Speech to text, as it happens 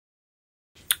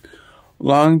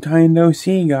Long time no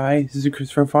see, guys. This is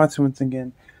Christopher Fox once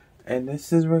again. And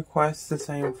this is request the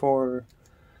same for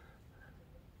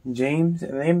James. The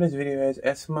name of this video is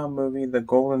SML Movie The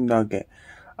Golden Nugget.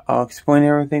 I'll explain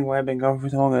everything why I've been going for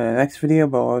so long in the next video,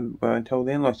 but until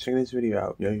then, let's check this video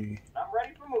out. Yay. I'm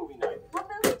ready for movie night. What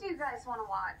movie do you guys want to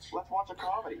watch? Let's watch a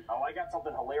comedy. Oh, I got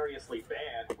something hilariously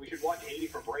bad. We should watch 80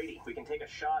 for Brady. We can take a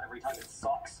shot every time it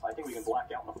sucks. I think we can black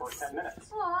out in the first 10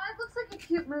 minutes. Aw, it looks like a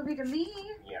cute movie to me.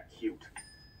 Yeah, cute.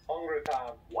 Hungry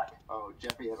time. What? Oh,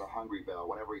 Jeffy has a hungry bell.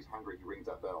 Whenever he's hungry, he rings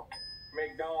that bell.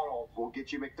 McDonald's. We'll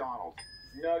get you McDonald's.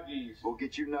 Nuggies. We'll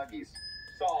get you Nuggies.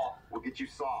 Sauce. We'll get you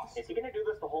sauce. Is he gonna do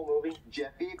this the whole movie?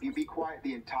 Jeffy, if you be quiet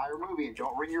the entire movie and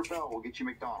don't ring your bell, we'll get you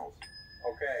McDonald's.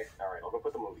 Okay. Alright, I'll go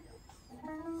put the movie in.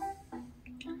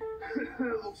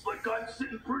 Looks like I'm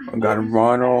sitting pretty. I got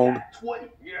Ronald, 20.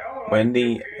 Yeah,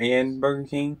 Wendy, and Burger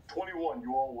King. 21,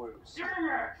 you all lose.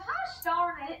 Gosh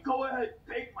darn it. Go ahead,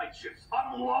 bake my chips.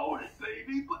 I'm loaded,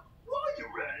 baby. But while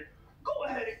you're at it, go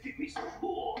ahead and give me some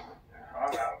more.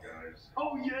 I'm out, guys.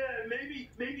 Oh yeah, maybe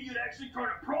you'd actually turn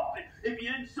a profit if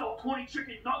you didn't sell 20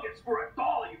 chicken nuggets for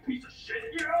 $1, you piece of shit.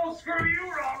 Yeah, screw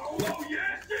you, Ronald. Oh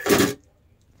yes.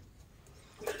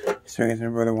 So I guess my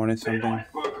brother wanted something.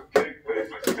 Burger King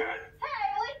piece of shit. Hey,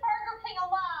 leave Burger King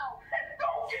alone.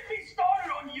 Don't get me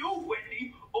started on you,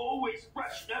 Wendy. Always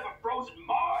fresh, never frozen.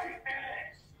 My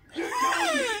ass. You're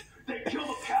telling me they kill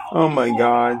the cow. Oh my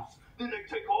God. Then they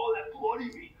take all that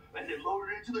bloody meat and they load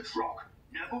it into the truck.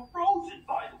 Never frozen,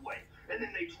 by the way. And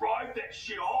then they drive that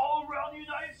shit all around the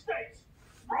United States.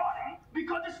 Rotting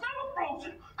because it's never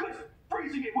frozen. Because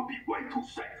freezing it would be way too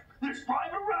safe. They're just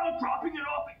driving around, dropping it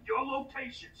off at your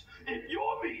locations. If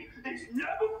your meat is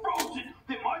never frozen,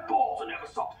 then my balls are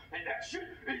never soft. And that shit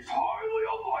is highly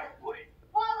unlikely.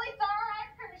 Well, at least our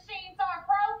ice cream machines aren't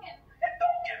broken. And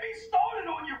don't get me started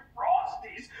on your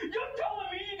Frosties. You're telling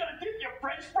me you're gonna dip your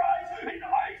French fries in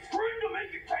ice cream to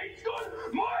make it taste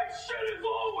good? My shit is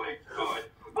always good.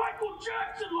 Michael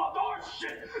Jackson loved our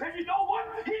shit. And you know what?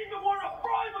 He even wanted a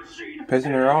fry machine.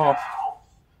 Pissing her off.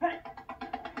 Hey,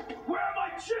 where are my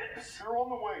chips? You're on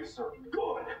the way, sir.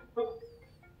 Good.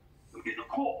 I'm getting a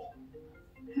call.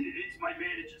 It's my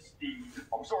manager, Steve.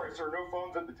 I'm sorry, sir. No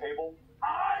phones at the table.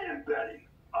 I am betting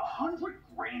 $100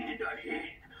 grand a hit.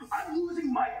 I'm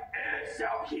losing my ass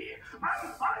out here.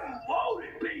 I'm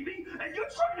loaded, baby. And you're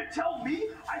trying to tell me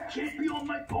I can't be on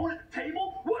my phone at the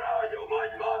table? What are you, my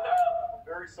mother?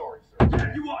 Very sorry, sir.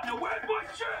 Yeah, you are. Now where's my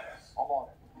chips? I'm on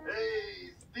it. Hey,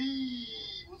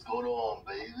 Steve. What's going on,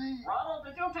 baby? Ronald,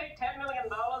 did you take $10 million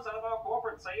out of our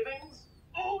corporate savings?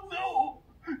 Oh, no.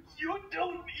 You're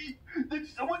telling me that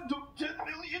someone took $10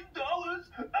 million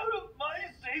out of my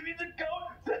savings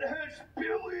account that has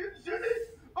billions in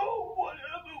it? Oh,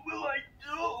 whatever will I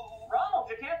do? Ronald,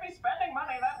 you can't be spending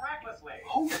money that recklessly.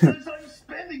 Who says I'm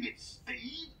spending it,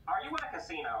 Steve? Are you at a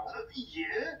casino?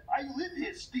 Yeah, I live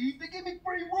here, Steve. They give me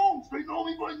free rooms. They know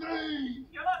me by name.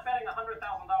 You're not betting $100,000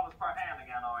 per hand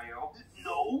again, are you?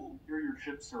 No. Here are your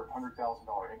chips, sir, in $100,000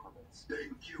 increments.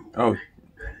 Thank you. Oh.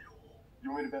 Bet it all.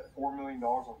 You want me to bet $4 million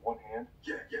on one hand?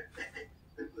 Yeah.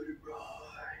 And let it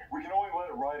ride. We can only let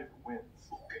it ride if it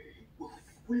wins. Okay, well, if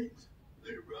it wins,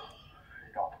 let it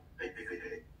ride. Got it.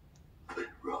 Hey. Let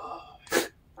it ride.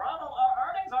 Ronald, our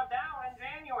earnings are down in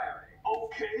January.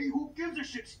 Okay, who gives a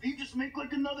shit, Steve? Just make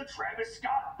like another Travis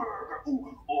Scott burger.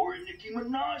 Ooh, or a Nicki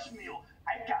Minaj meal.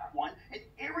 I got one. An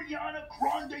Ariana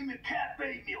Grande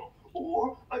McCafe meal.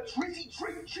 Or a Tracy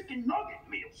Drake chicken nugget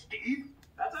meal, Steve.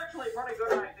 That's actually a pretty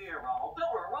good idea, Ronald.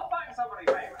 Don't worry, we'll find somebody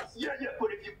famous. Yeah,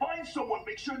 but if you find someone,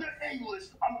 make sure they're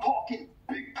A-list. I'm talking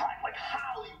big time, like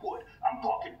Hollywood. I'm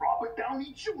talking Robert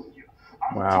Downey Jr.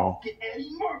 I'm talking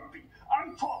Eddie Murphy.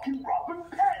 I'm talking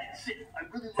Robert Pattinson. I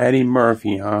really like Eddie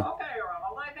Murphy, huh? Okay,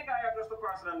 Ronald, I think I have just the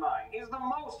person in mind. He's the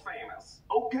most famous.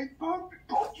 Okay, perfect.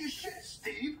 Talk your shit,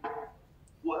 Steve.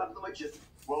 What happened to my chips?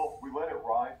 Well, we let it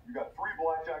ride. You got 3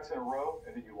 blackjacks in a row,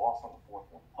 and then you lost on the 4th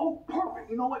one. Oh, perfect.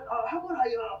 You know what? How about I,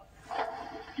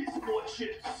 get some more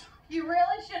chips? You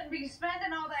really shouldn't be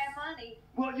spending all that money.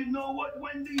 Well, you know what,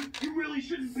 Wendy? You really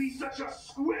shouldn't be such a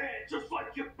squid, just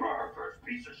like your burgers,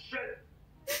 piece of shit.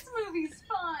 This movie's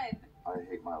fun. I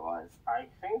hate my life. I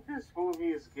think this movie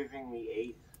is giving me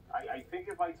AIDS. I think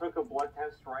if I took a blood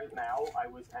test right now, I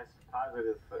would test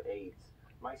positive for AIDS.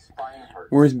 My spine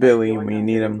hurts. Where's Billy when you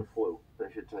need him? The flu.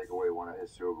 They should take away one of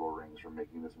his silver rings from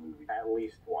making this movie. At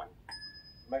least one.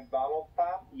 McDonald's,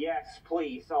 Pop? Yes,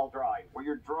 please, I'll drive. Well,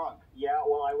 you're drunk. Yeah,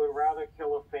 well, I would rather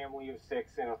kill a family of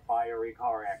 6 in a fiery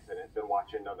car accident than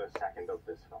watch another second of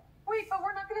this film. Wait, but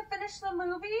we're not going to finish the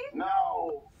movie?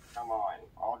 No! Come on.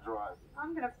 I'll drive.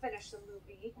 I'm going to finish the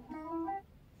movie.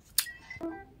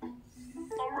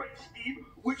 All right, Steve,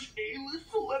 which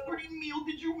A-list celebrity meal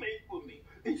did you make for me?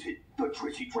 Is it the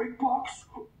Tracy Drake box?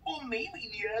 Or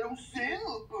maybe the Adam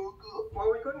Sandler burger?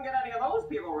 Well, we couldn't get any of those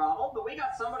people, Ronald, but we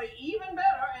got somebody even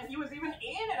better, and he was even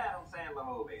in an Adam Sandler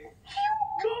movie.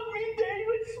 You got me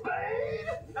David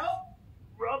Spade? Nope.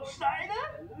 Rob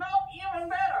Schneider? Nope, even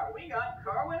better. We got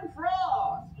Kerwin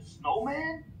Frost. The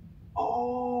Snowman?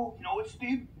 Oh, you know what,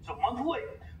 Steve? It's a month late,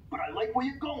 but I like where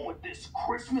you're going with this.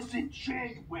 Christmas in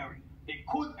January. It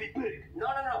could be big. No,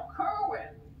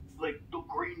 Kerwin. Like the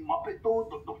green Muppet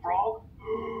dude, the frog?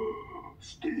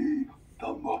 Steve, the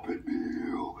Muppet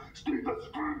Meal. Steve, that's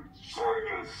Steve.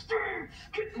 Genius, Steve.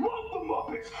 Kids love the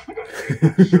Muppets. I got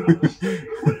Steve.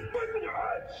 With it back in your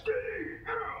head, Steve.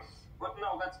 Yes. But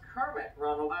no, that's Kermit,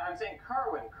 Ronald. I'm saying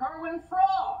Kerwin. Kerwin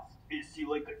Frost. Is he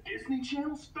like a Disney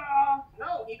Channel star?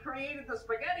 No, he created the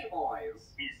Spaghetti Boys.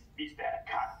 Is that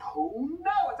a cartoon?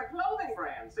 No, it's a clothing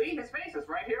brand. See, his face is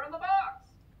right here on the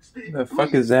box. Steve, The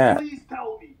fuck is that? Please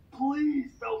tell me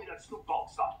that's Snoop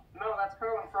Dogg's son. No, that's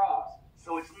Kerwin Frost.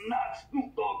 So it's not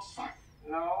Snoop Dogg's son.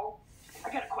 No.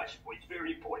 I got a question for you. It's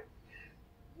very important.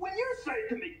 When you decided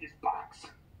to make this box,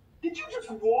 did you just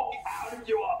walk out of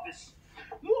your office,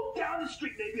 walk down the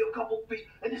street maybe a couple feet,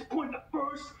 and just point the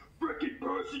first frickin'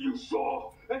 person you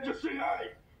saw and just say,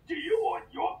 hey, do you want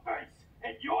your face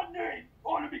and your name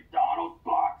on a McDonald's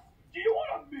box? Do you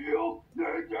want a meal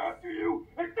named after you?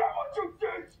 Is that what you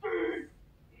did, Steve?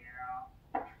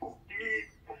 Yeah. Steve.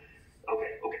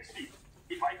 Okay, Steve.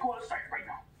 If I go outside right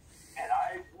now, and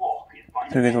I walk and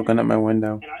find So he's looking at my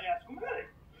window. and I ask him, hey,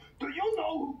 do you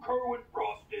know who Kerwin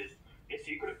Frost is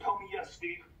he gonna tell me yes,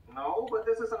 Steve? No, but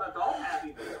this is an adult Happy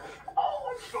Meal.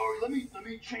 Oh, I'm sorry. Let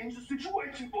me change the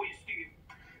situation for you, Steve.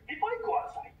 If I go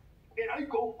outside and I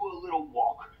go for a little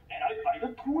walk and I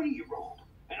find a 20-year-old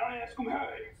and I ask him,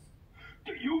 hey,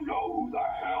 do you know who the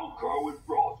hell Kerwin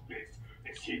Frost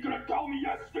is he gonna tell me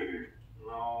yes, Steve?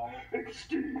 No. Hey,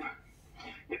 Steve,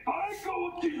 if I go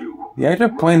up to you, The actor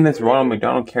playing this Ronald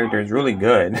McDonald character is really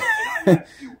good. and I ask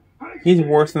you, hey, He's Steve,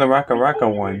 worse than the Rocka Rocka before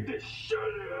you one. make this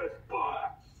shitty-ass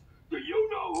box, do you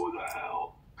know who the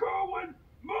hell Kerwin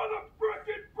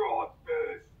motherfucking Frost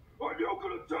is? Are you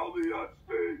gonna tell me yes,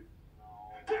 Steve?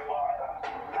 Then why the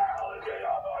hell is it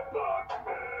on my box,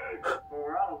 man? Well,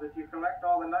 Ronald, if you collect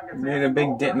all the nuggets, Made a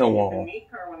big dent in the you wall. can meet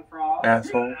Kerwin Frost.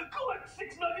 Asshole. Yeah, collect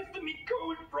 6 nuggets to meet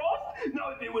Kerwin Frost?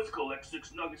 Now if it was collect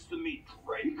 6 nuggets to meet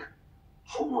Drake?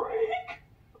 Drake?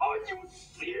 Are you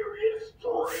serious,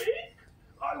 Drake?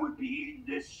 I would be eating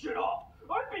this shit up.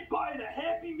 I'd be buying a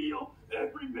Happy Meal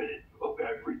every minute of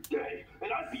every day,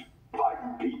 and I'd be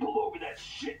biting people over that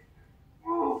shit.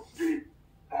 Oh, Steve,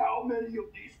 how many of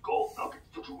these gold nuggets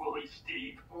did you release,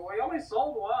 Steve? Well, we only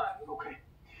sold one. Okay,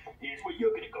 here's where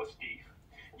you're gonna go, Steve.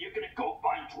 You're gonna go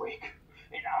find Drake,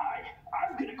 and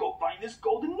I'm gonna go find this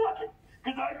golden nugget,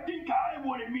 because I think I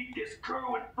want to meet this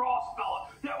Kerwin Frost fella.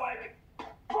 That way I can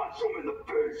punch him in the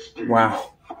face, Steve.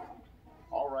 Wow.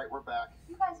 All right, we're back.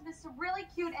 You guys missed a really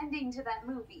cute ending to that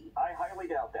movie. I highly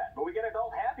doubt that. But we get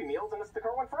adult Happy Meals, and it's the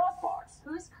Kerwin Frost box.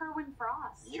 Who's Kerwin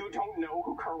Frost? You don't know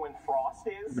who Kerwin Frost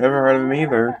is? Never heard of him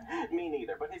either. Me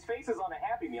neither. But his face is on a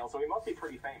Happy Meal, so he must be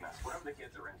pretty famous. Whatever the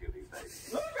kids are into these days.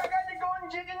 Look, I got the golden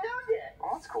chicken nugget. Oh,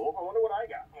 that's cool. I wonder what I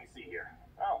got. Let me see here.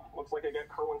 Oh, looks like I got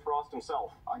Kerwin Frost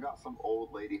himself. I got some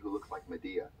old lady who looks like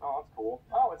Medea. Oh, that's cool.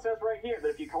 Oh, it says right here that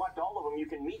if you collect all of them, you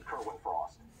can meet Kerwin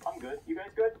Frost. I'm good. You guys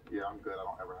good? Yeah, I'm good. I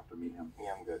don't ever have to meet him.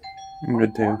 Yeah, I'm good. I'm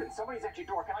good too. Marvin, somebody's at your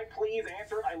door. Can I please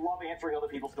answer it? I love answering other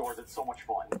people's doors. It's so much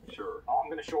fun. Sure. Oh, I'm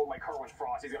going to show him my Kerwin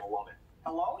Frost. He's going to love it.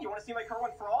 Hello? You want to see my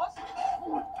Kerwin Frost?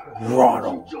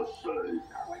 Ronald. Just say,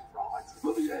 Kerwin Frost.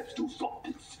 let me ask you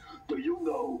something. Do you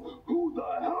know who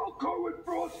the hell Kerwin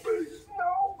Frost is?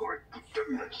 No. Great, give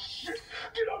me that shit.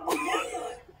 Get out of my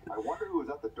way. I wonder who was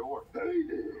at the door. Hey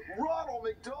there. Ronald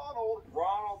McDonald!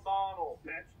 Ronald Donald.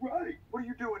 That's right. What are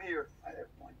you doing here? I have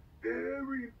one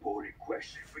very important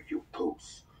question for you,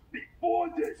 Goose. Before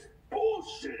this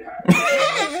bullshit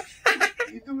happens,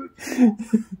 either of you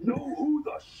know who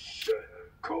the shit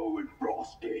Kerwin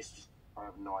Frost is? I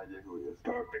have no idea who he is.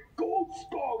 Perfect. Gold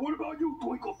star. What about you,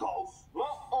 Twinkle Toes?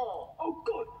 Oh,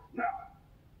 good. Now,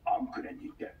 I'm gonna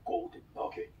need that golden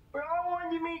nugget. But I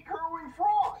wanted to meet Kerwin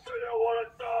Frost. Do you wanna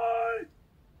die?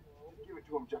 Give it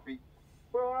to him, Jeffy.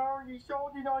 Well, I already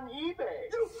sold it on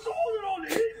eBay. You sold it on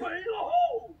eBay, the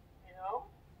hole. You know?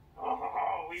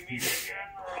 Oh, we meet again,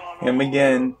 Ronald. Him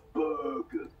again.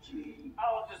 Burger King.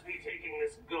 I'll just be taking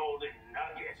this golden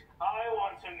nugget. I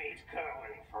want to meet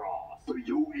Kerwin Frost. Do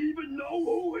you even know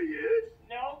who he is?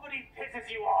 Nobody pisses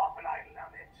you off, and I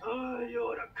love it. You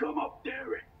ought to come up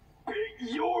there and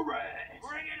beat your ass.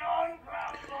 Bring it on,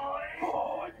 Clown Boy.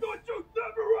 Oh, I thought you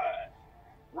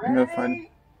never asked. No fun.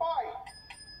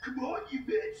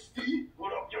 Steve.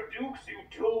 Put up your dukes, you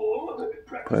tool.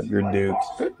 Put up your dukes.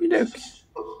 Put your dukes.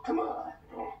 Come on.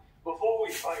 Before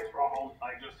we fight, Ronald,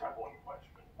 I just have one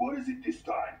question. What is it this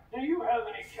time? Do you have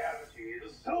any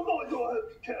cavities? Hell no, I don't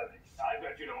have cavities. I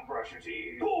bet you don't brush your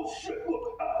teeth. Bullshit.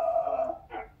 Look,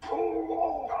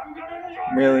 I'm gonna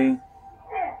enjoy Really?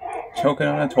 Choking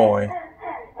on a toy.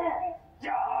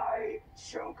 Die.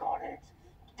 Choke on it.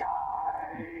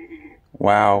 Die.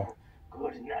 Wow.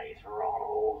 Good night,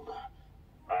 Ronald.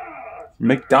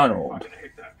 McDonald. I'm gonna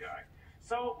hit that guy.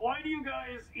 So, why do you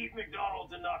guys eat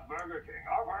McDonald's and not Burger King?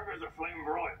 Our burgers are flame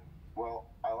broiled. Well,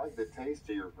 I like the taste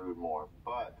of your food more,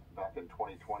 but back in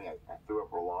 2020, I threw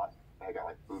up a lot. I got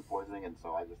like food poisoning, and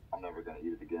so I'm never gonna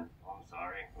eat it again. Oh, I'm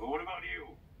sorry. Well, what about you?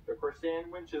 The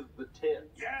sandwich is the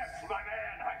tits. Yes, my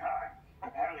man. High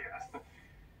five. Hell yes.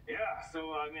 Yeah,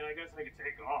 so, I mean, I guess I could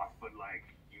take off, but, like,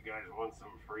 you guys want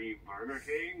some free Burger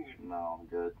King? No, I'm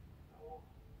good. Oh,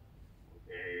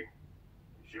 okay.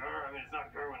 Sure, I mean, it's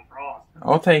not Kerwin Frost.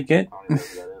 I'll take it. I don't even know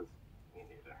who that is.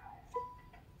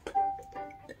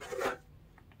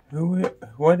 Me neither.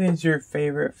 What is your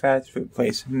favorite fast food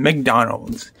place?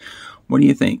 McDonald's. What do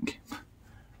you think?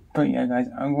 But yeah, guys,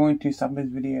 I'm going to stop this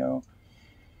video.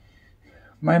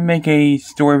 Might make a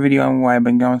story video on why I've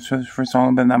been gone for so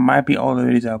long, but that might be all the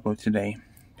videos I upload today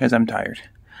because I'm tired.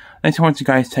 Thanks so much, you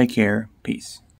guys. Take care. Peace.